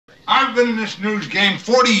I've been in this news game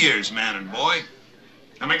 40 years, man and boy.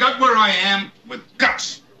 And I got where I am with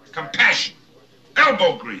guts, compassion,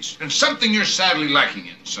 elbow grease, and something you're sadly lacking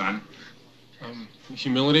in, son.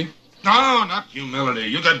 Humility? No, not humility.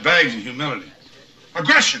 You got bags of humility.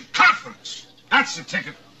 Aggression, confidence. That's the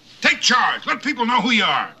ticket. Take charge. Let people know who you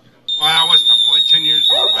are. Why, I wasn't a boy 10 years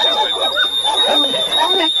old.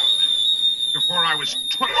 Before I was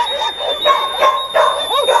 12.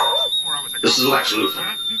 This is Lex Luthor.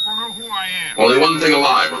 Let people know who I am. Only one thing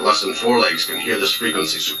alive with less than 4 legs can hear this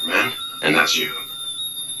frequency, Superman, and that's you.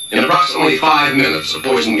 In approximately 5 minutes, a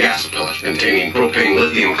poison gas pellet containing propane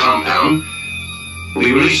lithium compound will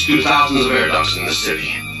be released through thousands of air ducts in the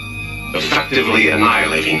city, effectively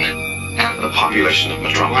annihilating half the population of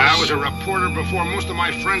Metropolis. Well, I was a reporter before most of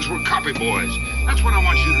my friends were copy boys. That's what I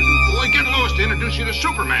want you to do, boy. Get Lois to introduce you to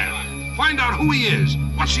Superman. Find out who he is.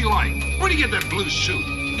 What's he like? Where'd he get that blue suit?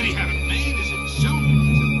 Did he have it made? Is it silk?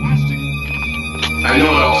 Is it plastic? I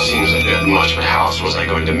know it all seems a bit much, but how else was I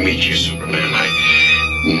going to meet you, Superman? I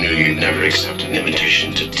knew you'd never accept an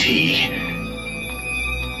invitation to tea.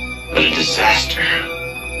 But a disaster,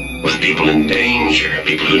 with people in danger,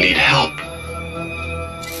 people who need help.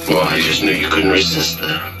 Well, I just knew you couldn't resist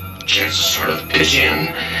the chance to sort of pitch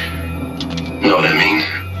in. Know what I mean?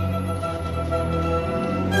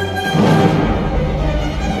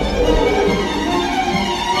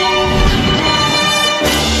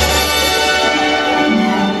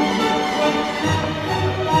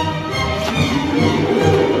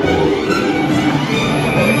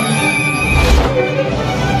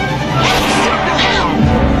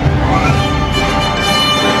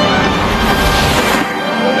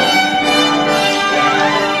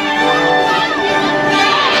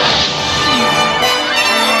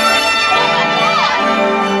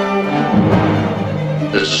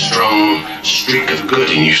 There's a strong streak of good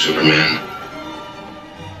in you, Superman.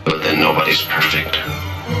 But then nobody's perfect.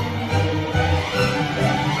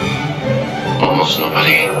 Almost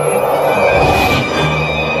nobody.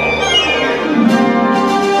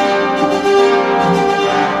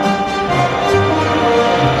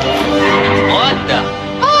 What the?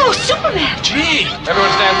 Oh, Superman! Gee!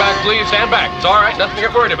 Everyone stand back, please. Stand back. It's all right. Nothing to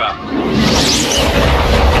get worried about.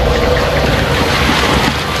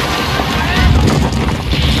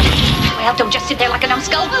 Well, don't just sit there like a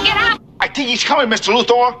numbskull. Get out! I think he's coming, Mr.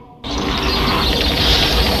 Luthor.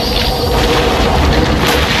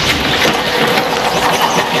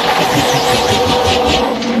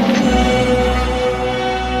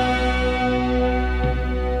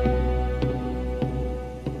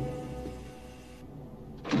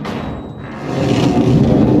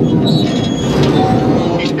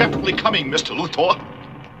 He's definitely coming, Mr. Luthor.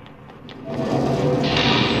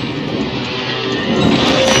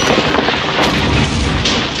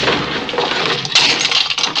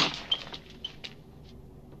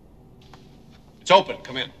 It's open.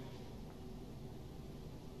 Come in.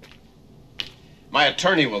 My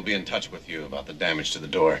attorney will be in touch with you about the damage to the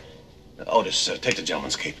door. Otis, take the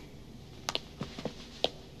gentleman's cape.